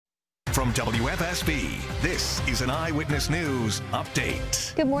From WFSB, this is an Eyewitness News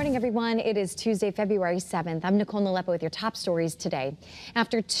Update. Good morning, everyone. It is Tuesday, February 7th. I'm Nicole Nalepa with your top stories today.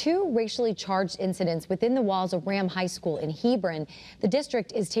 After two racially charged incidents within the walls of Ram High School in Hebron, the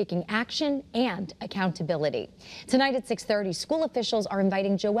district is taking action and accountability. Tonight at 6:30, school officials are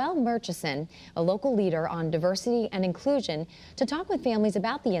inviting Joelle Murchison, a local leader on diversity and inclusion, to talk with families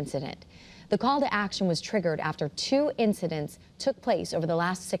about the incident. The call to action was triggered after two incidents took place over the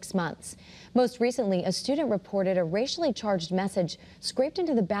last 6 months. Most recently, a student reported a racially charged message scraped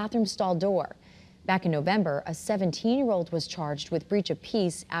into the bathroom stall door. Back in November, a 17-year-old was charged with breach of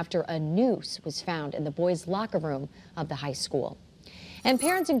peace after a noose was found in the boys' locker room of the high school. And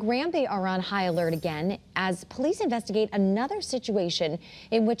parents in Granby are on high alert again as police investigate another situation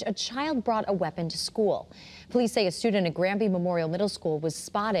in which a child brought a weapon to school. Police say a student at Granby Memorial Middle School was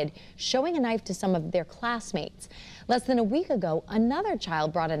spotted showing a knife to some of their classmates. Less than a week ago, another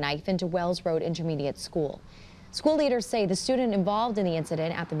child brought a knife into Wells Road Intermediate School. School leaders say the student involved in the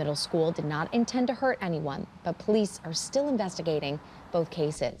incident at the middle school did not intend to hurt anyone, but police are still investigating both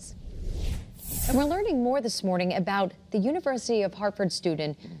cases. And we're learning more this morning about the University of Hartford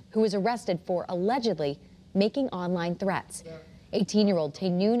student who was arrested for allegedly making online threats. 18-year-old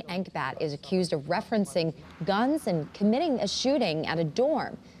Taynoon Enkbat is accused of referencing guns and committing a shooting at a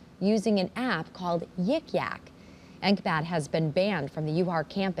dorm using an app called Yik Yak. Enkbat has been banned from the UHAR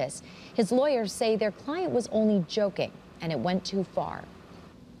campus. His lawyers say their client was only joking and it went too far.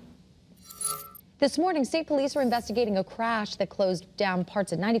 This morning, state police are investigating a crash that closed down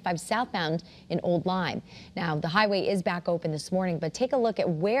parts of 95 southbound in Old Lyme. Now, the highway is back open this morning, but take a look at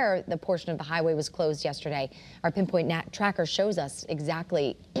where the portion of the highway was closed yesterday. Our pinpoint tracker shows us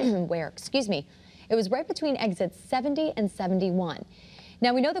exactly where, It was right between exits 70 and 71.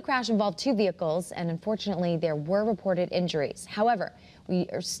 Now, we know the crash involved two vehicles, and unfortunately, there were reported injuries. However, we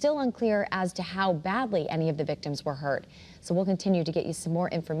are still unclear as to how badly any of the victims were hurt. So we'll continue to get you some more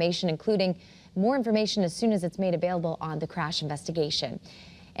information, including more information as soon as it's made available on the crash investigation.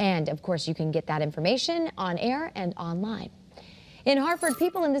 And of course, you can get that information on air and online. In Hartford,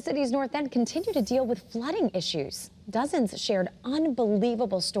 people in the city's North End continue to deal with flooding issues. Dozens shared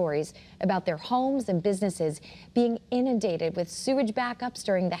unbelievable stories about their homes and businesses being inundated with sewage backups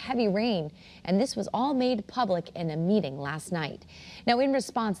during the heavy rain. And this was all made public in a meeting last night. Now, in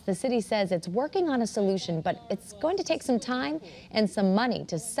response, the city says it's working on a solution, but it's going to take some time and some money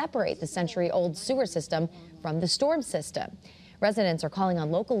to separate the century-old sewer system from the storm system. Residents are calling on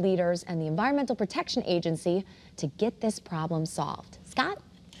local leaders and the Environmental Protection Agency to get this problem solved. Scott?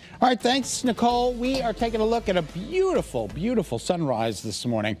 All right, thanks, Nicole. We are taking a look at a beautiful, beautiful sunrise this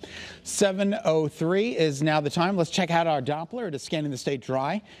morning. 7:03 is now the time. Let's check out our Doppler. It is scanning the state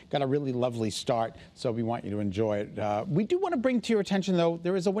dry. Got a really lovely start, so we want you to enjoy it. We do want to bring to your attention, though,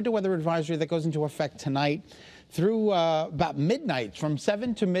 there is a winter weather advisory that goes into effect tonight through about midnight, from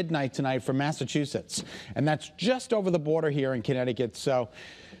 7 to midnight tonight for Massachusetts. And that's just over the border here in Connecticut. So,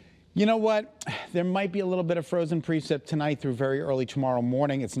 you know what? There might be a little bit of frozen precip tonight through very early tomorrow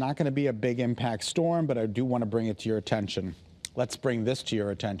morning. It's not going to be a big impact storm, but I do want to bring it to your attention. Let's bring this to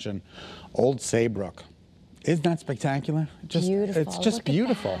your attention. Old Saybrook. Isn't that spectacular? Beautiful. It's just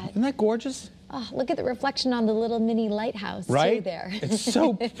beautiful. Isn't that gorgeous? Oh, look at the reflection on the little mini lighthouse, right? too, there. It's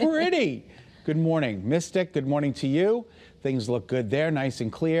so pretty. Good morning, Mystic. Good morning to you. Things look good there, nice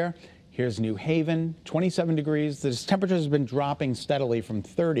and clear. Here's New Haven, 27 degrees. The temperature has been dropping steadily from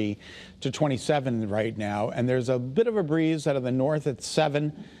 30 to 27 right now. And there's a bit of a breeze out of the north at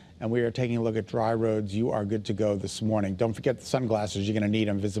 7. And we are taking a look at dry roads. You are good to go this morning. Don't forget the sunglasses. You're going to need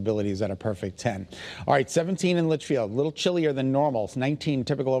them. Visibility is at a perfect 10. All right, 17 in Litchfield. A little chillier than normal. It's 19,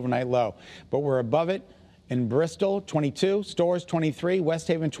 typical overnight low. But we're above it. In Bristol, 22, Storrs, 23, West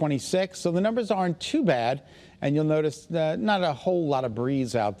Haven, 26. So the numbers aren't too bad. And you'll notice not a whole lot of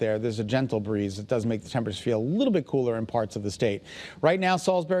breeze out there. There's a gentle breeze. It does make the temperatures feel a little bit cooler in parts of the state. Right now,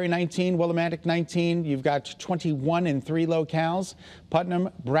 Salisbury, 19, Willimantic, 19. You've got 21 in 3 locales. Putnam,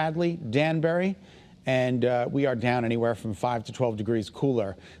 Bradley, Danbury. And we are down anywhere from 5 to 12 degrees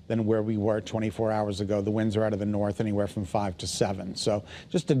cooler than where we were 24 hours ago. The winds are out of the north, anywhere from 5 to 7. So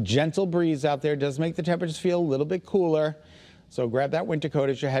just a gentle breeze out there does make the temperatures feel a little bit cooler. So grab that winter coat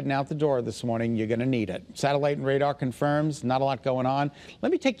as you're heading out the door this morning. You're going to need it. Satellite and radar confirms not a lot going on.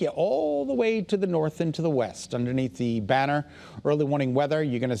 Let me take you all the way to the north and to the west. Underneath the banner, early warning weather,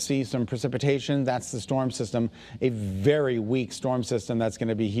 you're going to see some precipitation. That's the storm system, a very weak storm system that's going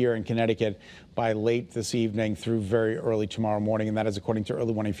to be here in Connecticut by late this evening through very early tomorrow morning, and that is according to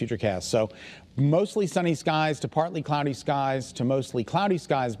early warning futurecast. So mostly sunny skies to partly cloudy skies to mostly cloudy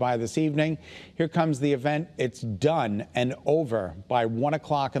skies by this evening. Here comes the event. It's done and over. over by 1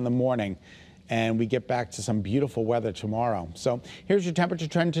 o'clock in the morning, and we get back to some beautiful weather tomorrow. So here's your temperature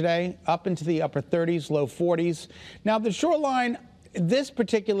trend today, up into the upper 30s, low 40s. Now the shoreline, this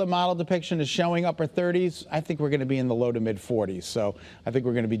particular model depiction is showing upper 30s. I think we're going to be in the low to mid 40s. So I think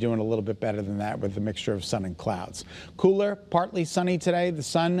we're going to be doing a little bit better than that with the mixture of sun and clouds. Cooler, partly sunny today. The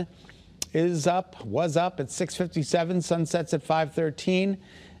sun was up at 6:57. Sun sets at 5:13.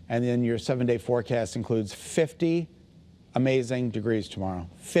 And then your 7-day forecast includes 50 amazing degrees tomorrow.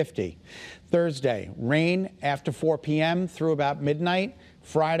 50. Thursday, rain after 4 p.m. through about midnight.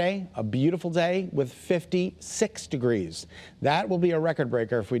 Friday, a beautiful day with 56 degrees. That will be a record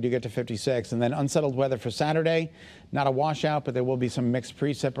breaker if we do get to 56. And then unsettled weather for Saturday. Not a washout, but there will be some mixed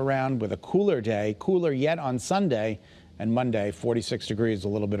precip around with a cooler day. Cooler yet on Sunday. And Monday, 46 degrees, a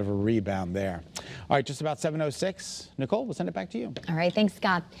little bit of a rebound there. All right, just about 7:06. Nicole, we'll send it back to you. All right, thanks,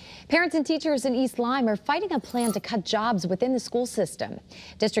 Scott. Parents and teachers in East Lyme are fighting a plan to cut jobs within the school system.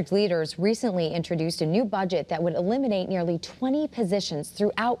 District leaders recently introduced a new budget that would eliminate nearly 20 positions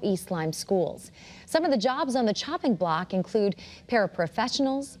throughout East Lyme schools. Some of the jobs on the chopping block include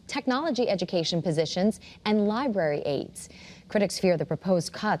paraprofessionals, technology education positions, and library aides. Critics fear the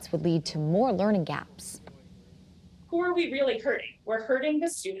proposed cuts would lead to more learning gaps. Who are we really hurting? We're hurting the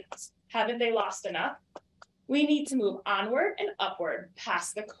students. Haven't they lost enough? We need to move onward and upward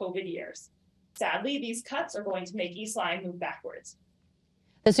past the COVID years. Sadly, these cuts are going to make East Lyme move backwards.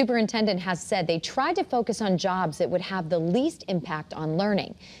 The superintendent has said they tried to focus on jobs that would have the least impact on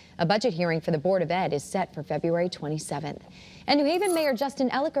learning. A budget hearing for the Board of Ed is set for February 27th. And New Haven Mayor Justin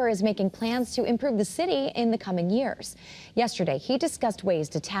Elicker is making plans to improve the city in the coming years. Yesterday, he discussed ways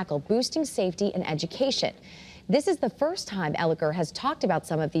to tackle boosting safety and education. This is the first time Elicker has talked about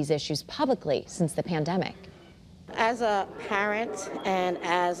some of these issues publicly since the pandemic. As a parent and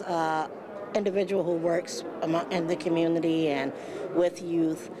as an individual who works in the community and with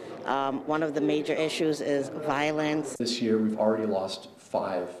youth, one of the major issues is violence. This year, we've already lost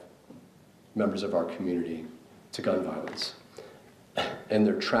 5 members of our community to gun violence. And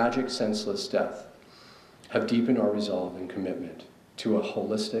their tragic, senseless death have deepened our resolve and commitment to a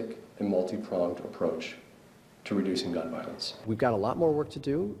holistic and multi-pronged approach to reducing gun violence. We've got a lot more work to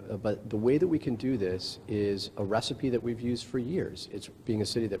do, but the way that we can do this is a recipe that we've used for years. It's being a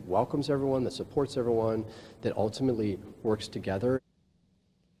city that welcomes everyone, that supports everyone, that ultimately works together.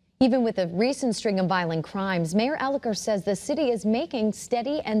 Even with a recent string of violent crimes, Mayor Elicker says the city is making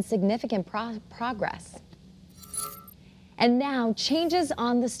steady and significant progress. And now, changes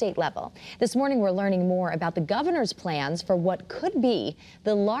on the state level. This morning, we're learning more about the governor's plans for what could be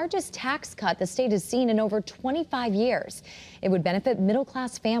the largest tax cut the state has seen in over 25 years. It would benefit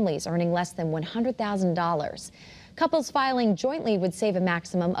middle-class families earning less than $100,000. Couples filing jointly would save a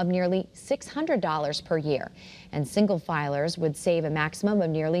maximum of nearly $600 per year, and single filers would save a maximum of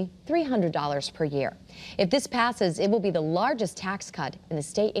nearly $300 per year. If this passes, it will be the largest tax cut in the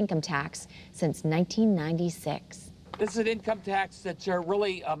state income tax since 1996. This is an income tax that's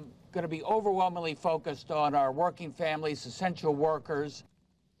really going to be overwhelmingly focused on our working families, essential workers.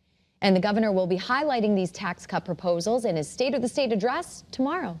 And the governor will be highlighting these tax cut proposals in his State of the State address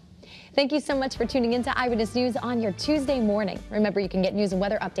tomorrow. Thank you so much for tuning in to Eyewitness News on your Tuesday morning. Remember, you can get news and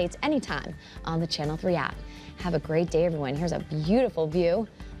weather updates anytime on the Channel 3 app. Have a great day, everyone. Here's a beautiful view.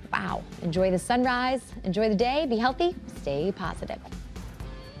 Wow. Enjoy the sunrise. Enjoy the day. Be healthy. Stay positive.